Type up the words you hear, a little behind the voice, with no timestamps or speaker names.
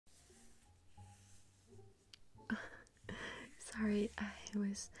Sorry, I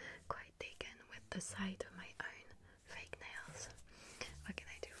was quite taken with the sight of my own fake nails. What can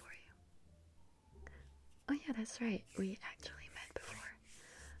I do for you? Oh yeah, that's right. We actually met before.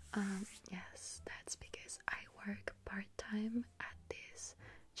 Yes, that's because I work part-time at this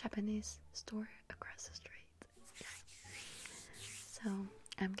Japanese store across the street. So,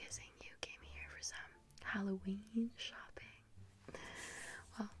 I'm guessing you came here for some Halloween shopping.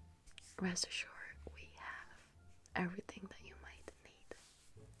 Well, rest assured, we have everything that you might need.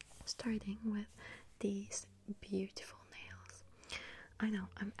 Starting with these beautiful nails. I know,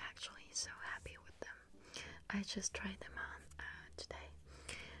 I'm actually so happy with them. I just tried them on today.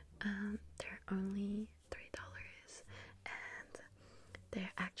 They're only $3 and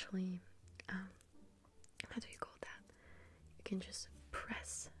they're actually, how do you call that? You can just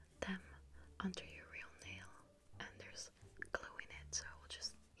press them onto your real nail and there's glue in it, so it will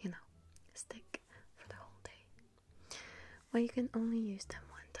just, stick for the whole day. Well, you can only use them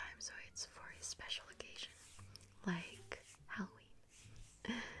one time, so it's for a special occasion, like Halloween.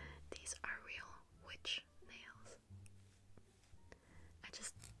 These are real witch nails. I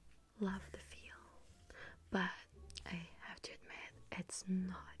just love the feel, but I have to admit it's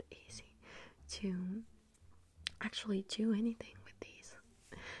not easy to actually do anything with these.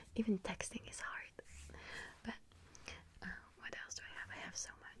 Even texting is hard. But what else do I have? I have so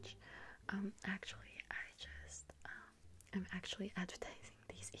much. Actually, I'm actually advertising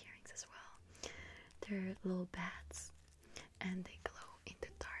these earrings as well. They're little bats, and they glow in the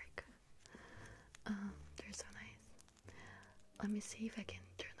dark. They're so nice. Let me see if I can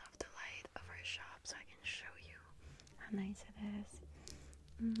turn off the light of our shop so I can show you how nice it is.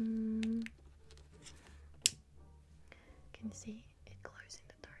 Can you see? It glows in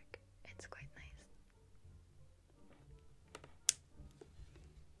the dark. It's quite nice.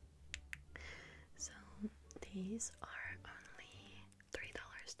 So these are only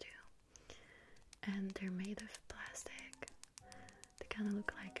 $3 too, and they're made of plastic. They kind of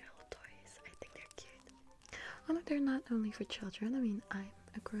look like little toys. I think they're cute. Oh no, they're not only for children. I mean, I'm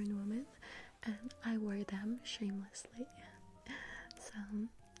a grown woman and I wear them shamelessly. So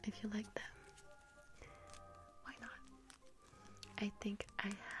if you like them, why not? I think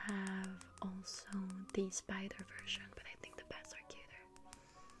I have also the spider version, but I think the bats are cuter.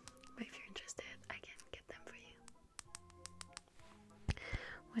 But if you're interested, I can get them for you.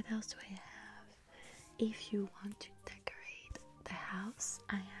 What else do I have? If you want to decorate the house,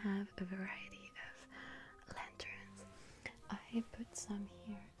 I have a variety of lanterns. I put some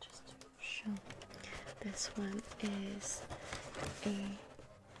here just to show. This one is a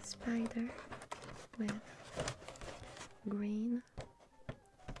spider with green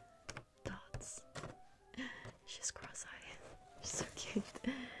dots. She's cross-eyed. She's so cute.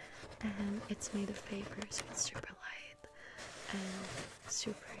 And it's made of paper, so it's super light and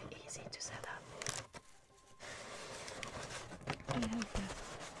super easy to set up. I have the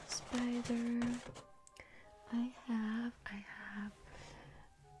spider. I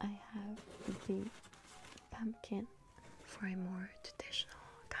have the pumpkin for a more traditional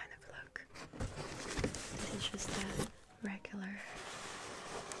kind of look. This is just a regular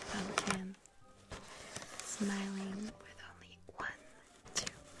pumpkin smiling with only 1, 2,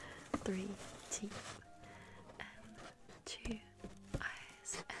 3 teeth and 2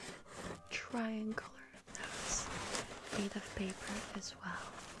 eyes and triangular nose, made of paper as well.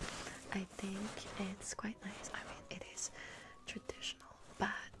 I think it's quite nice. I mean, it is traditional, but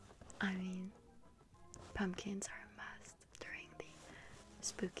I mean, pumpkins are a must during the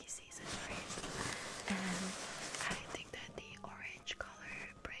spooky season, right? And I think that the orange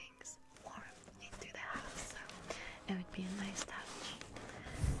color brings warmth into the house, so it would be a nice touch.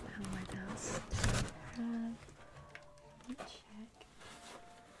 And what else do I have? Let me check.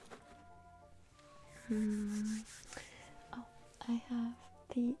 Oh, I have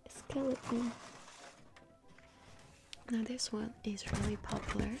the skeleton. Now this one is really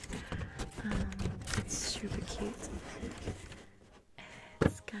popular. It's super cute.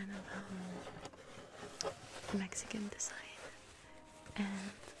 It's kind of Mexican design, and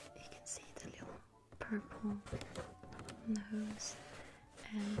you can see the little purple nose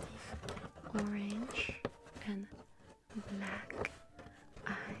and the orange and black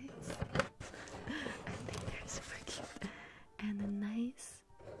eyes. I think they're super cute, and a nice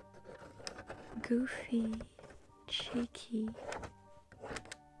goofy cheeky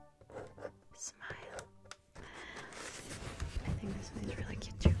smile. I think this one is really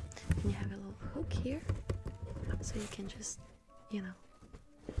cute too. And you have a little hook here, so you can just, hang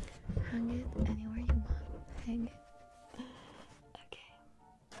it anywhere you want. Hang it.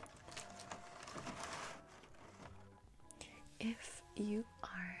 Okay. you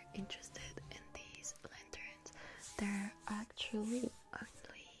are interested in these lanterns, they're actually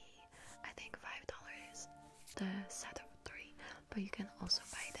only, I think, $5, the set of 3, but you can also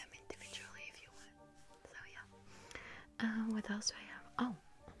buy them individually if you want. So yeah. What else do I have? Oh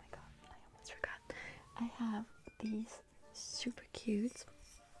my god, I almost forgot. I have these super cute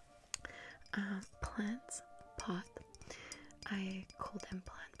plants pot. I call them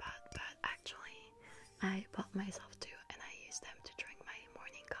plant pot, but actually I bought myself 2 and I use them to drink my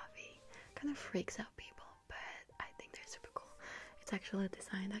morning coffee. Kind of freaks out people, but I think they're super cool. It's actually a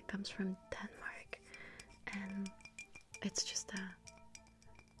design that comes from Denmark, and it's just a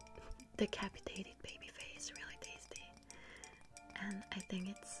decapitated baby face, really tasty, and I think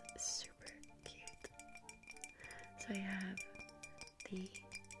it's super cute. So I have the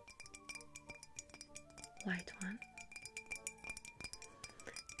white one,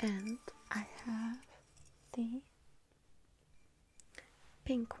 and I have the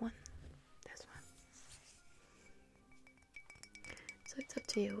pink one, this one. So it's up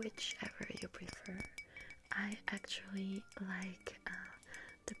to you, whichever you prefer. I actually like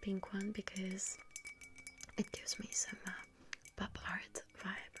the pink one because it gives me some pop art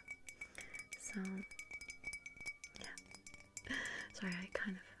vibe. So yeah. Sorry, I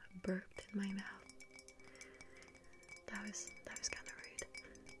kind of burped in my mouth. That was kind of rude.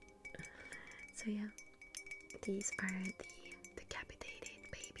 So yeah, these are the decapitated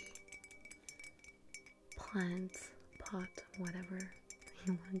baby plants, pot, whatever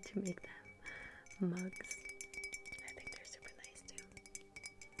you want to make them, mugs. I think they're super nice too.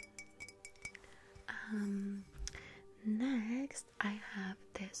 Next I have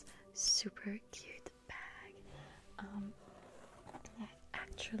this super cute bag that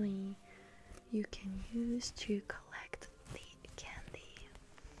actually you can use to collect the candy.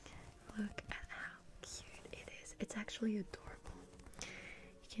 Look at how cute it is. It's actually adorable.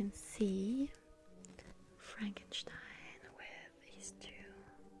 You can see Frankenstein with his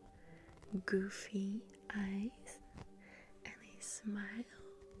 2 goofy eyes and a smile.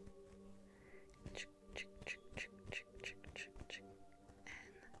 And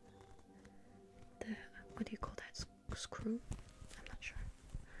the, what do you call that, screw? I'm not sure.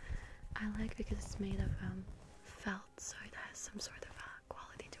 I like because it's made of felt, so it has some sort of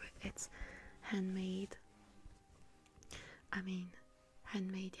quality to it. It's handmade. I mean,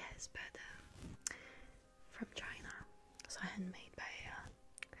 handmade, yes, but from China. So handmade by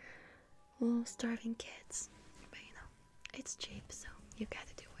little starving kids. But you know, it's cheap, so you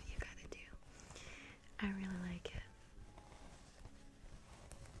gotta do what you gotta do. I really like it.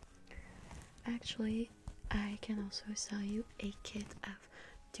 Actually, I can also sell you a kit of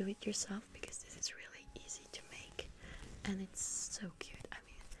do-it-yourself because this is really easy to make and it's so cute. I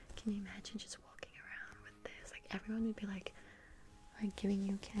mean, can you imagine just walking around with this? Like, everyone would be like giving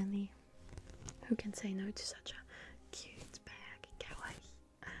you candy. Who can say no to such a cute bag? Kawaii.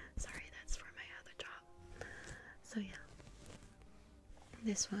 Sorry, that's for my other job. So yeah,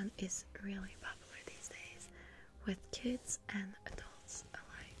 this one is really popular these days with kids and adults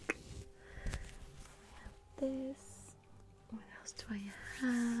alike. This. What else do I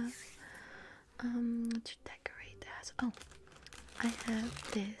have? To decorate the house. Oh, I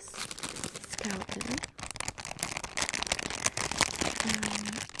have this skeleton.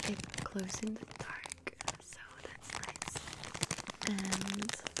 It glows in the dark, so that's nice.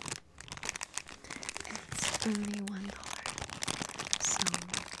 And it's only $1, so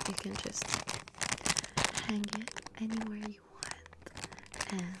you can just hang it anywhere you want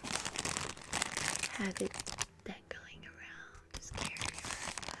and have it dangling around to scare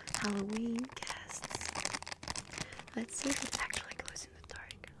your Halloween guests. Let's see if it actually glows in the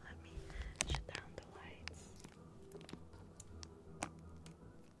dark. Let me shut down the lights.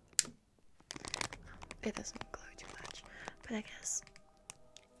 Oh, it doesn't glow too much, but I guess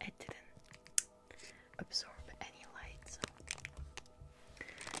it didn't absorb any light, so.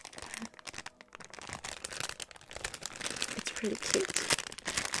 It's pretty cute.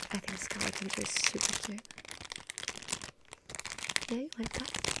 I think skeletons are super cute. Yeah, you like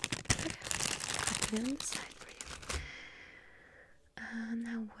that? Okay. I'll put it on the side for you.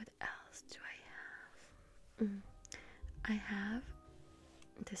 Now what else do I have? I have,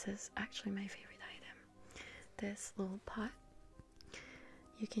 this is actually my favorite item, this little pot.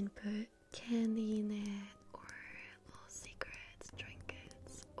 You can put candy in it, or little secrets,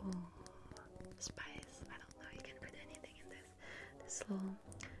 trinkets, or spice. I don't know, you can put anything in this little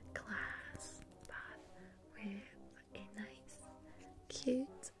glass pot with a nice,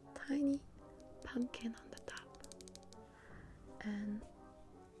 cute, tiny pumpkin on the top. And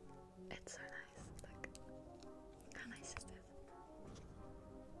it's so nice. Look, how nice is this?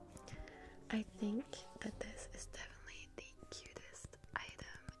 think that this is definitely the cutest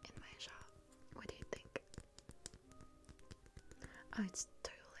item in my shop. What do you think? Oh, it's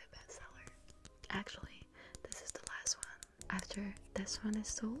totally a bestseller. Actually, this is the last one. After this one is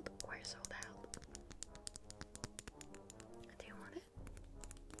sold, we're sold out. Do you want it?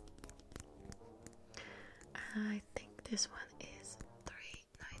 I think this one is $3.99.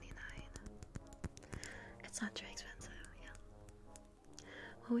 It's not too expensive, yeah.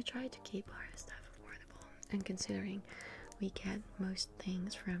 Well, we try to keep our stuff affordable, and considering we get most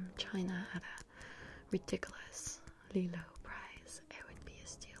things from China at a ridiculously low price, it would be a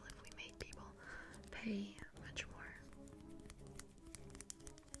steal if we made people pay much more.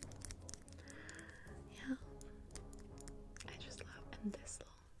 Yeah, I just love, and this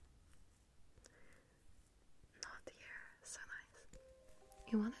little knot here, so nice.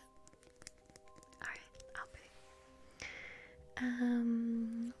 You want it? Alright, I'll put it.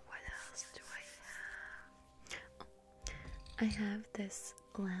 What else do I have? Oh, I have this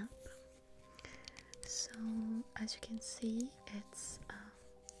lamp. So, as you can see, it's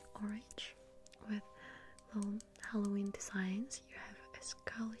orange with little Halloween designs. You have a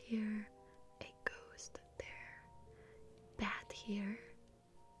skull here, a ghost there, bat here,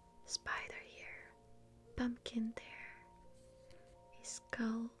 spider here, pumpkin there, a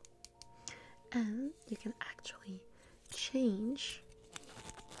skull, and you can actually change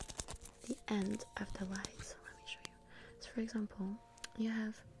the end of the lights. Let me show you. So for example, you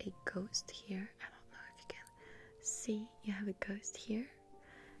have a ghost here. I don't know if you can see. You have a ghost here,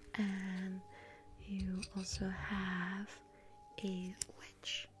 and you also have a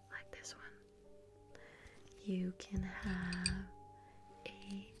witch like this one. You can have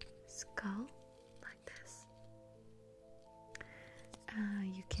a skull like this.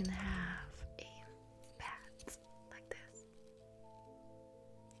 You can have a bat like this.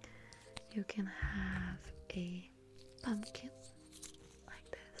 You can have a pumpkin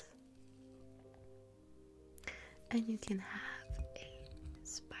like this. And you can have a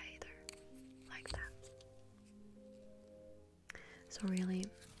spider like that. So really,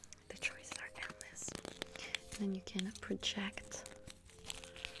 the choices are endless. And then you can project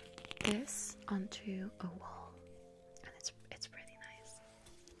this onto a wall, and it's pretty nice.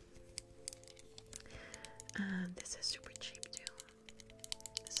 This is super cheap too.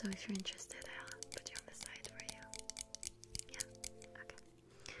 So if you're interested, I'll put you on the side for you. Yeah, okay.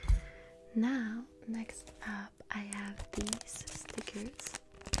 Now, next up, I have these stickers.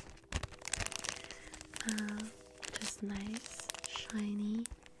 Just nice, shiny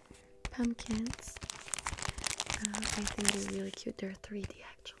pumpkins. I think they're really cute. They're 3D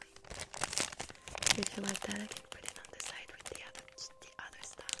actually. If you like that, I can put it on the side with the other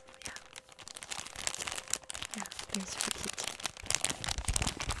stuff. Yeah, they're super cute.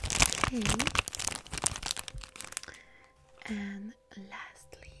 Okay. And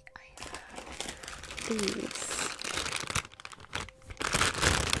lastly, I have these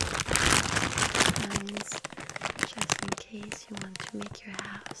ones, just in case you want to make your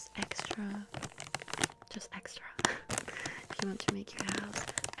house extra. Just extra. If you want to make your house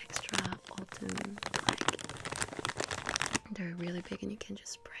extra autumn, like, they're really big, and you can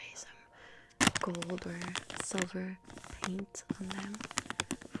just spray some gold or silver paint on them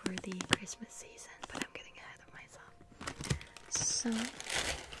for the Christmas season. But I'm getting ahead of myself. So,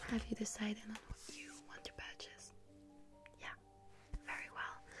 have you decided on what you want to purchase? Yeah, very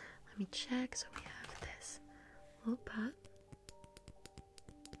well. Let me check. So we have this little pot,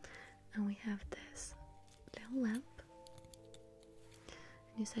 and we have this little lamp,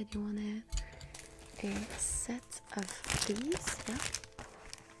 and you said you wanted a set of these, yeah?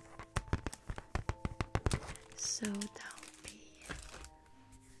 So that would be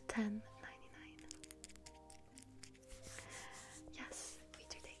 $10.99. Yes, we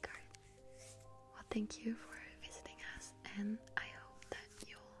do take card. Well, thank you for visiting us, and I hope that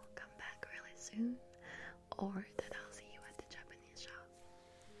you'll come back really soon, or